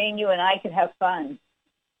think, Jane, you and I could have fun.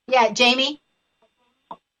 Yeah, Jamie?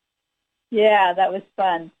 Yeah, that was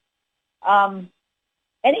fun.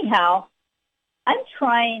 Anyhow, I'm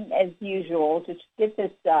trying, as usual, to get this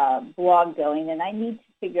blog going, and I need to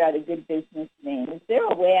figure out a good business name. Is there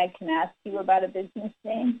a way I can ask you about a business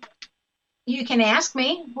name? You can ask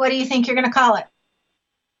me. What do you think you're going to call it?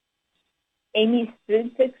 Amy's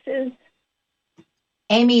Food Fixes.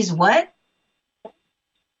 Amy's what?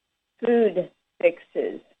 Food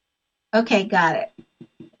Fixes. Okay, got it.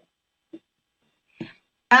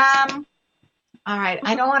 All right.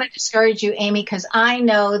 I don't want to discourage you, Amy, because I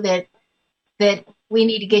know that we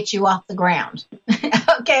need to get you off the ground.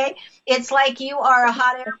 Okay? It's like you are a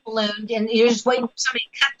hot air balloon and you're just waiting for somebody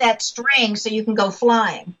to cut that string so you can go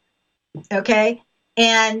flying. Okay?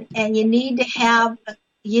 And you need to have a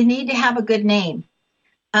good name.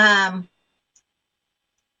 Food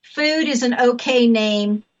is an okay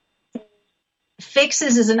name.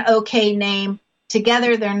 Fixes is an okay name.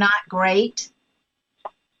 Together, they're not great.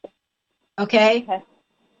 Okay?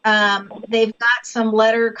 They've got some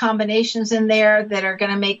letter combinations in there that are going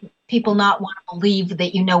to make people not want to believe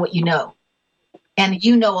that you know what you know. And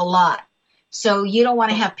you know a lot. So you don't want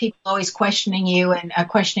to have people always questioning you and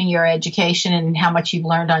questioning your education and how much you've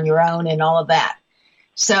learned on your own and all of that.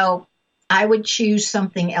 So I would choose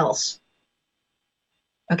something else.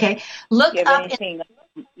 Okay? Look up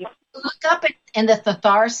in the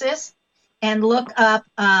thesaurus and look up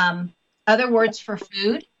other words for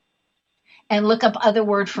food and look up other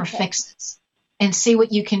word for fixes and see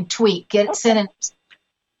what you can tweak. Get synonyms.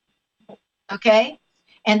 Okay?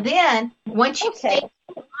 And then once you think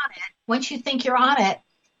you're on it,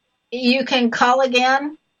 you can call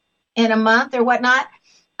again in a month or whatnot.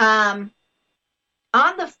 After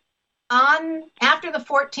the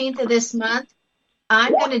 14th of this month,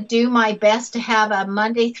 I'm going to do my best to have a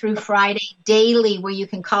Monday through Friday daily where you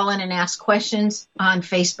can call in and ask questions on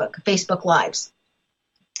Facebook Lives.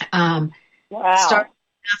 Wow.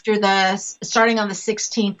 Starting on the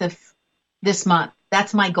 16th of this month.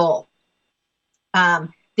 That's my goal.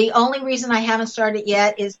 The only reason I haven't started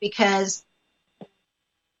yet is because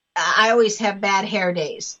I always have bad hair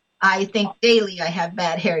days. I think daily I have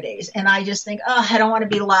bad hair days. And I just think, I don't want to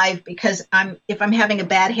be live because if I'm having a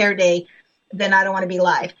bad hair day, then I don't want to be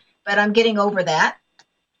live. But I'm getting over that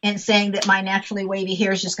and saying that my naturally wavy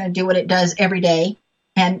hair is just going to do what it does every day.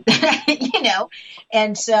 And,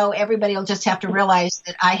 and so everybody will just have to realize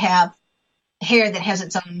that I have hair that has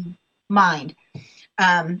its own mind.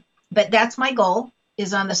 But that's my goal,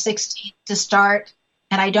 is on the 16th to start.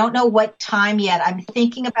 And I don't know what time yet. I'm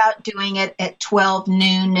thinking about doing it at 12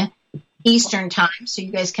 noon Eastern time. So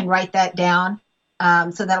you guys can write that down.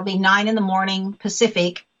 So that'll be 9 a.m.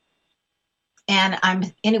 Pacific. And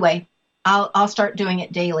I'll start doing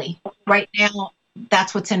it daily. Right now,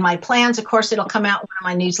 that's what's in my plans. Of course, it'll come out in one of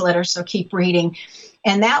my newsletters, so keep reading.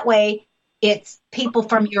 And that way, it's people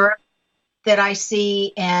from Europe that I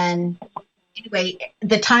see. And anyway,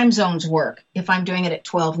 the time zones work. If I'm doing it at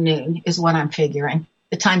 12 noon is what I'm figuring.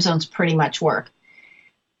 The time zones pretty much work.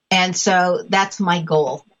 And so that's my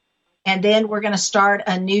goal. And then we're going to start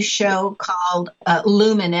a new show called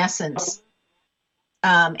Luminescence.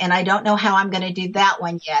 And I don't know how I'm going to do that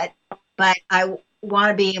one yet, but I want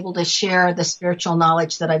to be able to share the spiritual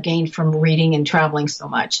knowledge that I've gained from reading and traveling so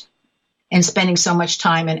much and spending so much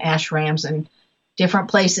time in ashrams and different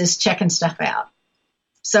places checking stuff out.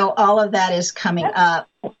 So all of that is coming up,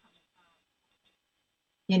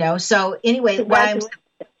 so anyway,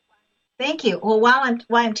 thank you. Well, why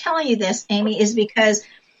I'm telling you this, Amy, is because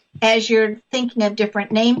as you're thinking of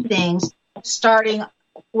different name things, starting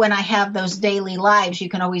when I have those daily lives, you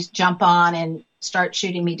can always jump on and start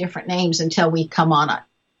shooting me different names until we come on it.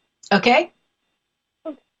 Okay?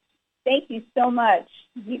 Thank you so much.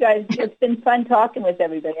 You guys, it's been fun talking with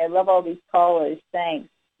everybody. I love all these callers. Thanks.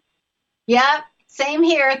 Yeah, same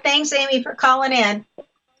here. Thanks, Amy, for calling in.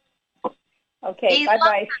 Okay,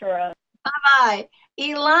 bye-bye, Sharón. Bye-bye.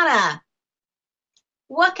 Ilana,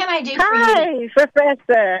 what can I do for you? Hi,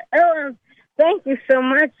 Professor. Oh, thank you so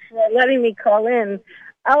much for letting me call in.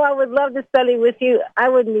 Oh, I would love to study with you. I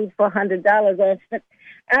would need $400. But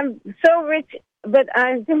I'm so rich, but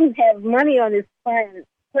I don't have money on this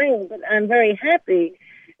plane, but I'm very happy.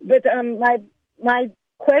 But my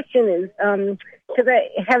question is, because I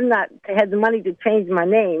have not had the money to change my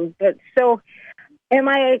name, but so am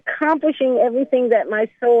I accomplishing everything that my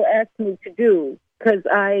soul asked me to do? Because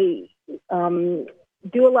I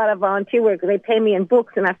do a lot of volunteer work. They pay me in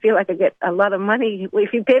books, and I feel like I get a lot of money.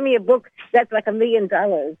 If you pay me a book, that's like $1 million.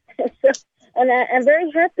 And I'm very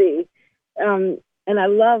happy, and I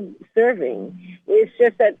love serving. It's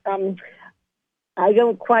just that I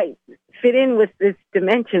don't quite fit in with this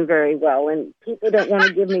dimension very well, and people don't want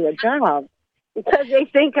to give me a job because they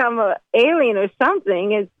think I'm an alien or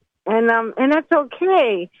something. And that's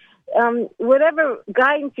okay. Whatever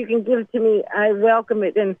guidance you can give to me, I welcome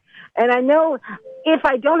it. And I know if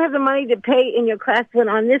I don't have the money to pay in your class when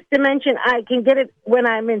on this dimension, I can get it when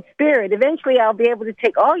I'm in spirit. Eventually, I'll be able to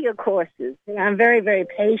take all your courses. And I'm very, very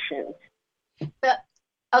patient.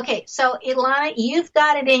 Okay, so Ilana, you've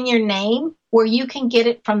got it in your name where you can get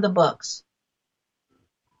it from the books.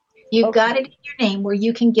 You've got it in your name where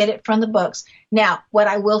you can get it from the books. Now, what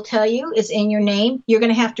I will tell you is in your name, you're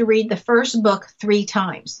going to have to read the first book 3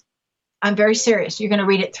 times. I'm very serious. You're going to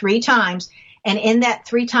read it 3 times, and in that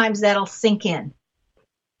 3 times, that'll sink in.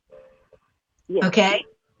 Yes. Okay?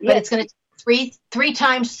 Yes. But it's going to take three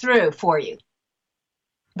times through for you.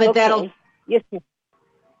 But that'll... Yes.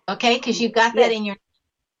 Okay? Because you've got that in your...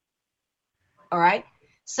 All right?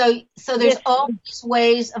 So there's all these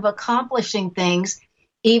ways of accomplishing things,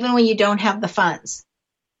 even when you don't have the funds.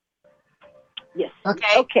 Yes.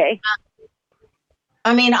 Okay? Okay.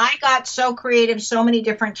 I mean, I got so creative so many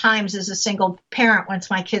different times as a single parent once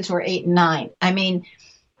my kids were 8 and 9. I mean,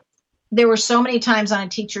 there were so many times on a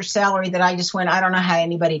teacher's salary that I just went, I don't know how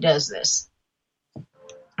anybody does this.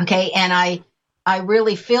 Okay, and I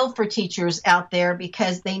really feel for teachers out there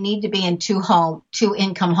because they need to be in 2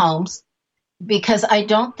 income homes, because I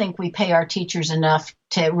don't think we pay our teachers enough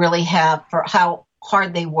to really have for how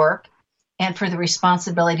hard they work and for the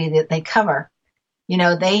responsibility that they cover.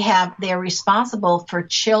 They're responsible for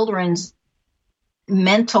children's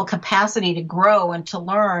mental capacity to grow and to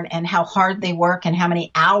learn, and how hard they work and how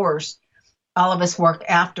many hours all of us work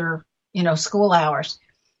after, school hours.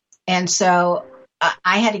 And so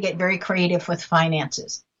I had to get very creative with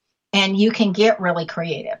finances, and you can get really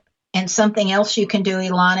creative. And something else you can do,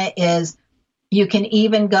 Ilana, is you can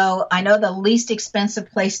even go, I know the least expensive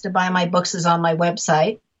place to buy my books is on my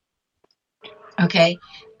website. Okay.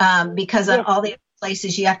 Because on all the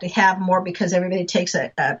places you have to have more because everybody takes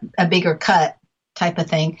a bigger cut type of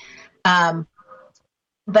thing.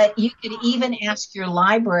 But you could even ask your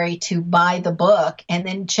library to buy the book and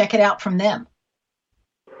then check it out from them.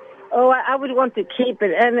 Oh, I would want to keep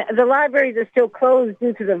it. And the libraries are still closed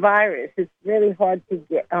due to the virus. It's really hard to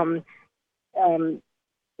get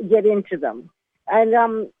into them. And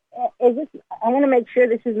I want to make sure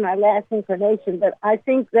this is my last inclination, but I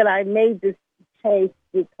think that I made this choice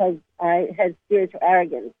because I had spiritual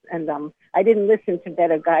arrogance and I didn't listen to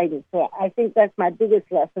better guidance. So I think that's my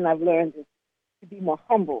biggest lesson I've learned is to be more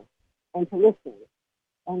humble and to listen.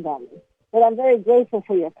 And but I'm very grateful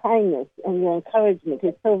for your kindness and your encouragement.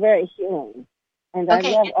 It's so very healing. And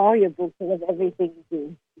Okay. I love all your books. I love everything you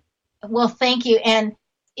do. Well, thank you. And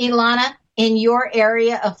Ilana, in your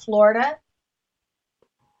area of Florida,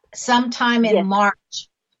 sometime in March,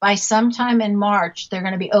 by sometime in March, they're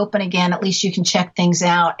going to be open again. At least you can check things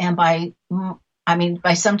out. And by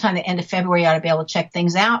sometime the end of February, you ought to be able to check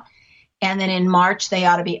things out. And then in March, they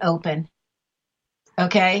ought to be open.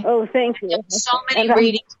 Okay? Oh, thank you. There's so many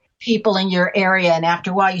readings, people in your area. And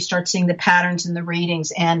after a while, you start seeing the patterns in the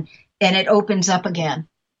readings and it opens up again.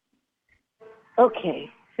 Okay.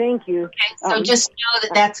 Thank you. Okay, so just know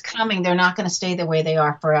that that's coming. They're not going to stay the way they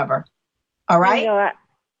are forever. All right?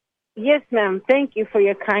 Yes, ma'am. Thank you for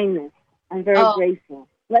your kindness. I'm very grateful.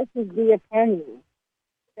 Blessings be upon you.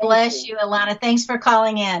 Bless you, Ilana. Thanks for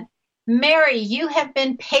calling in. Mary, you have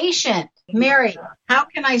been patient. Mary, how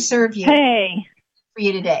can I serve you? Hey. For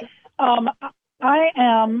you today? I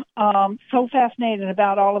am so fascinated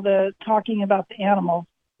about all of the talking about the animals.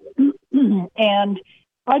 And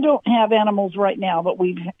I don't have animals right now, but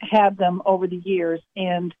we've had them over the years.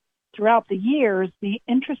 And throughout the years, the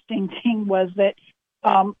interesting thing was that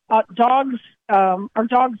our dogs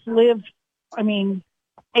live, 18,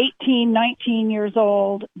 19 years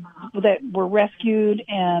old that were rescued.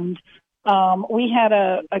 And we had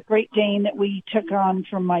a Great Dane that we took on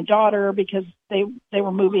from my daughter because they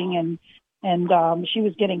were moving and she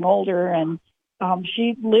was getting older and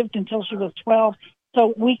she lived until she was 12.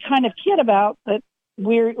 So we kind of kid about that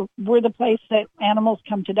we're the place that animals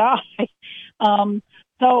come to die.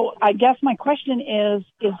 So I guess my question is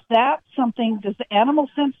that something, does the animal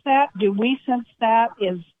sense that? Do we sense that?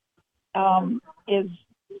 Is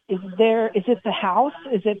it the house?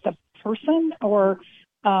 Is it the person? Or,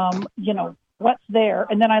 what's there?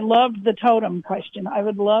 And then I loved the totem question. I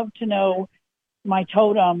would love to know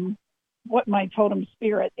what my totem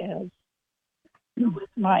spirit is.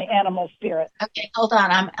 My animal spirit. Okay, hold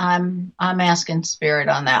on. I'm asking spirit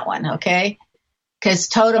on that one, okay? Because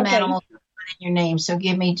totem animals are in your name. So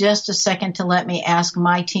give me just a second to let me ask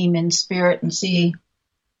my team in spirit and see.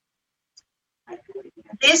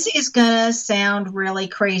 This is going to sound really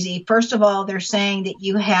crazy. First of all, they're saying that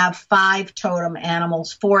you have 5 totem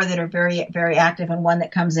animals, 4 that are very, very active and 1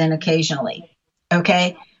 that comes in occasionally.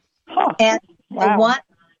 Okay? And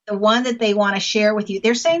the one that they want to share with you,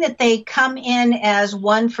 they're saying that they come in as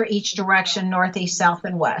 1 for each direction, north, east, south,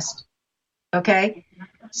 and west. Okay?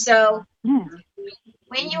 So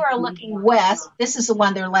when you are looking west, this is the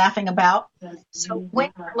one they're laughing about. So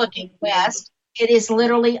when you're looking west, it is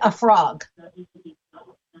literally a frog.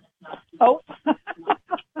 Oh.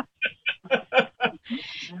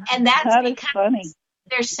 And that's because funny.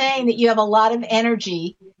 They're saying that you have a lot of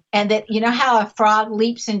energy and that, you know how a frog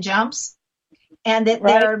leaps and jumps? And that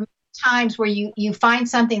there are times where you find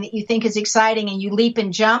something that you think is exciting and you leap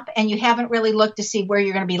and jump and you haven't really looked to see where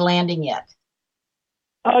you're going to be landing yet.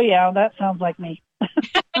 Oh, yeah, that sounds like me.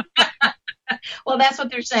 Well, that's what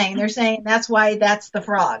they're saying. They're saying that's why that's the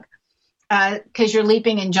frog, because you're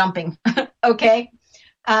leaping and jumping. Okay?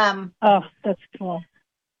 Oh, that's cool.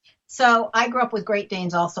 So I grew up with Great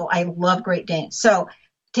Danes also. I love Great Danes. So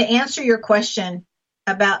to answer your question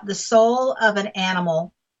about the soul of an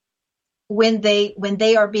animal, when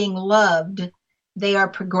they are being loved, they are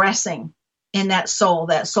progressing in that soul.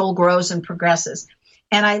 That soul grows and progresses.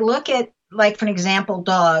 And I look at, like, for an example,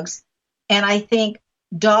 dogs, and I think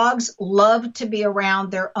dogs love to be around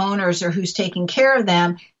their owners or who's taking care of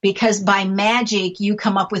them because by magic you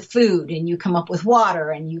come up with food and you come up with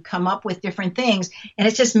water and you come up with different things. And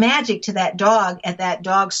it's just magic to that dog at that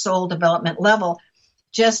dog's soul development level,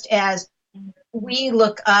 just as we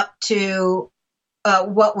look up to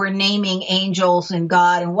what we're naming angels and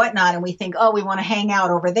God and whatnot, and we think, oh, we want to hang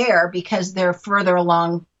out over there because they're further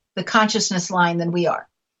along the consciousness line than we are.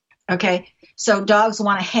 Okay, so dogs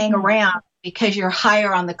want to hang around because you're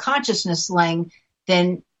higher on the consciousness line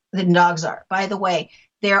than dogs are. By the way,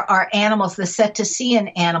 there are animals, the cetacean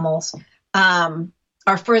animals are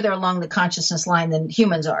further along the consciousness line than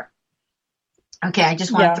humans are. Okay, I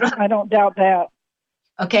just want to I don't doubt that.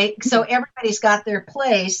 Okay, so everybody's got their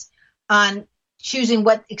place on choosing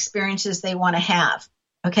what experiences they want to have.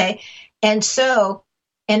 Okay. And so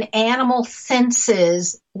an animal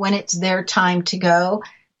senses when it's their time to go,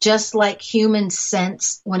 just like humans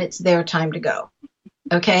sense when it's their time to go.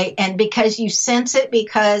 Okay. And because you sense it,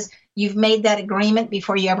 because you've made that agreement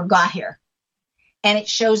before you ever got here. and it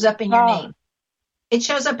shows up in your name. It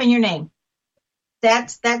shows up in your name.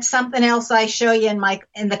 That's something else I show you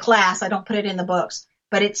in the class. I don't put it in the books,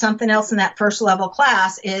 but it's something else in that first level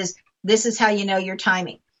class is this is how you know your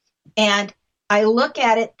timing. And I look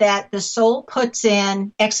at it that the soul puts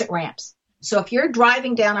in exit ramps. So if you're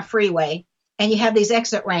driving down a freeway and you have these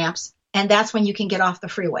exit ramps, and that's when you can get off the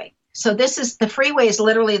freeway. So the freeway is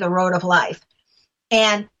literally the road of life.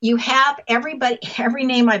 And you have every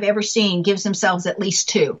name I've ever seen gives themselves at least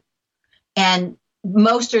 2. And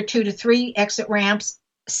most are 2 to 3 exit ramps.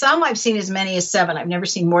 Some I've seen as many as 7. I've never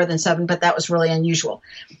seen more than 7, but that was really unusual.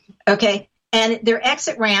 Okay. And they're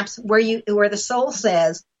exit ramps where the soul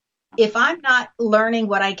says, if I'm not learning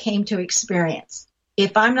what I came to experience,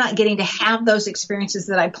 if I'm not getting to have those experiences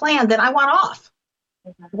that I planned, then I want off.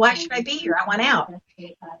 Why should I be here? I want out.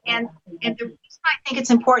 And the reason I think it's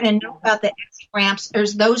important to know about the exit ramps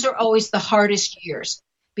is those are always the hardest years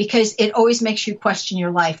because it always makes you question your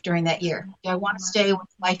life during that year. Do I want to stay?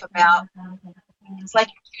 What's life about? It's like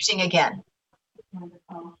you're choosing again.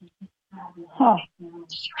 Huh. Do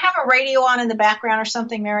you have a radio on in the background or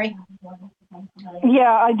something, Mary?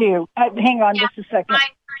 Yeah, I do. Hang on just a second.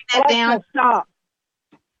 Turn that down. Stop.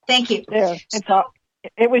 Thank you. There.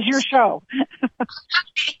 It was your show.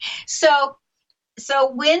 Okay. So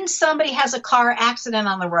when somebody has a car accident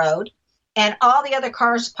on the road and all the other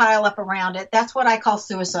cars pile up around it, that's what I call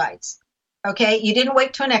suicides. Okay? You didn't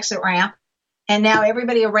wait to an exit ramp, and now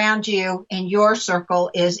everybody around you in your circle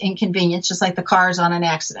is inconvenienced, just like the cars on an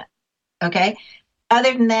accident. Okay?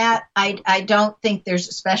 Other than that, I don't think there's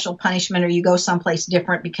a special punishment or you go someplace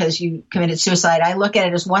different because you committed suicide. I look at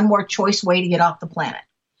it as one more choice way to get off the planet.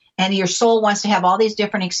 And your soul wants to have all these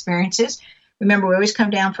different experiences. Remember, we always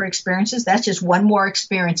come down for experiences. That's just one more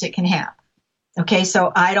experience it can have. Okay,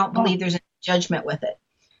 so I don't believe there's any judgment with it.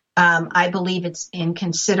 I believe it's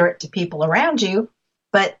inconsiderate to people around you,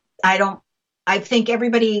 but I think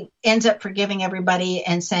everybody ends up forgiving everybody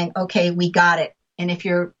and saying, okay, we got it. And if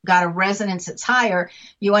you've got a resonance that's higher,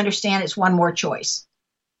 you understand it's one more choice.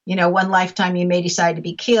 You know, one lifetime you may decide to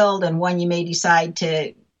be killed, and one you may decide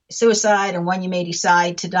to suicide, and one you may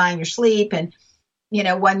decide to die in your sleep, and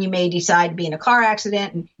one you may decide to be in a car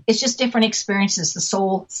accident. And it's just different experiences. The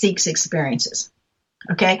soul seeks experiences.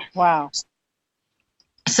 Okay. Wow.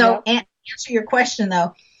 So to answer your question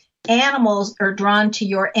though, animals are drawn to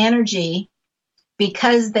your energy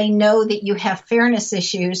because they know that you have fairness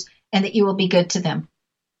issues and that you will be good to them.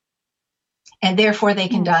 And therefore they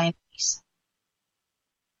can die in peace.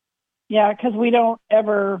 Yeah. Cause we don't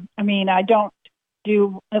ever, I don't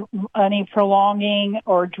do any prolonging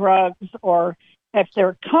or drugs, or if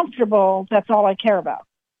they're comfortable, that's all I care about.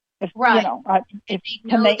 Right.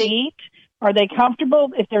 Can they eat? Are they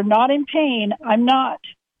comfortable? If they're not in pain, I'm not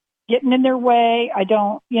getting in their way. I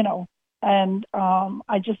don't, and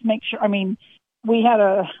I just make sure. We had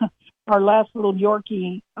our last little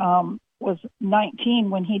Yorkie was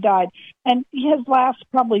 19 when he died, and his last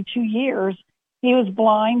probably 2 years, he was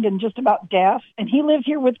blind and just about deaf, and he lived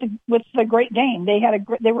here with the Great Dane.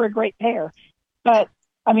 They were a great pair, but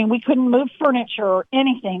we couldn't move furniture or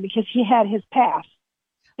anything because he had his pass.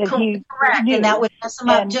 Correct, and that would mess him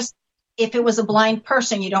up. Just if it was a blind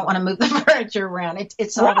person, you don't want to move the furniture around.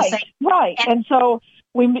 It's all the same. Right. And so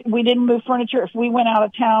we didn't move furniture. If we went out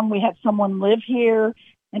of town, we had someone live here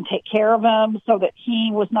and take care of him so that he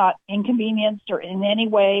was not inconvenienced or in any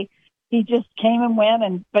way. He just came and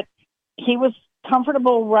went, but he was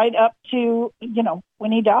comfortable right up to,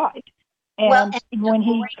 when he died. And when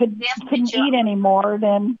he couldn't eat anymore,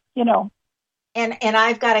 then, And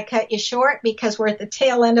I've got to cut you short because we're at the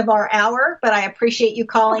tail end of our hour, but I appreciate you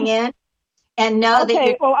calling in and know that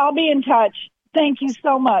Okay, well, I'll be in touch. Thank you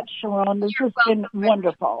so much, Sharón. This has been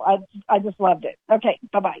wonderful. I just loved it. Okay,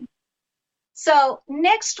 bye-bye. So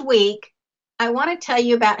next week, I want to tell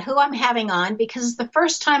you about who I'm having on because it's the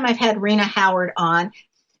first time I've had Rena Howard on.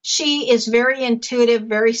 She is very intuitive,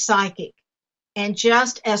 very psychic, and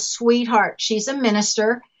just a sweetheart. She's a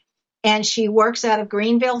minister, and she works out of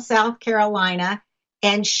Greenville, South Carolina,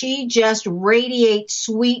 and she just radiates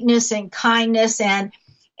sweetness and kindness. And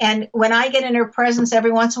when I get in her presence,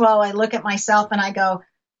 every once in a while, I look at myself and I go,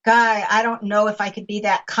 Guy, I don't know if I could be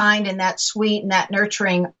that kind and that sweet and that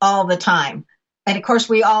nurturing all the time. And of course,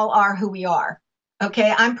 we all are who we are.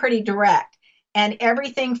 Okay, I'm pretty direct. And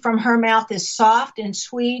everything from her mouth is soft and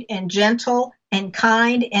sweet and gentle and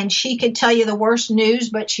kind. And she could tell you the worst news,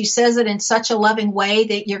 but she says it in such a loving way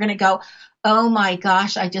that you're going to go, oh my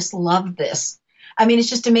gosh, I just love this. It's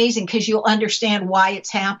just amazing because you'll understand why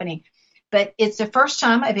it's happening. But it's the first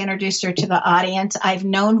time I've introduced her to the audience. I've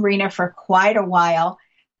known Rena for quite a while.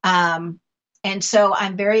 And so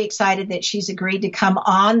I'm very excited that she's agreed to come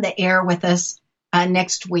on the air with us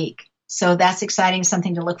next week. So that's exciting,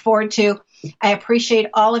 something to look forward to. I appreciate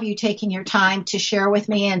all of you taking your time to share with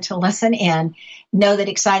me and to listen in. Know that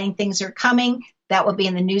exciting things are coming. That will be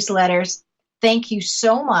in the newsletters. Thank you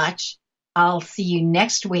so much. I'll see you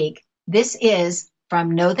next week. This is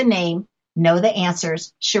from Know the Name, Know the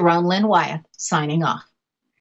Answers, Sharón Lynn Wyeth, signing off.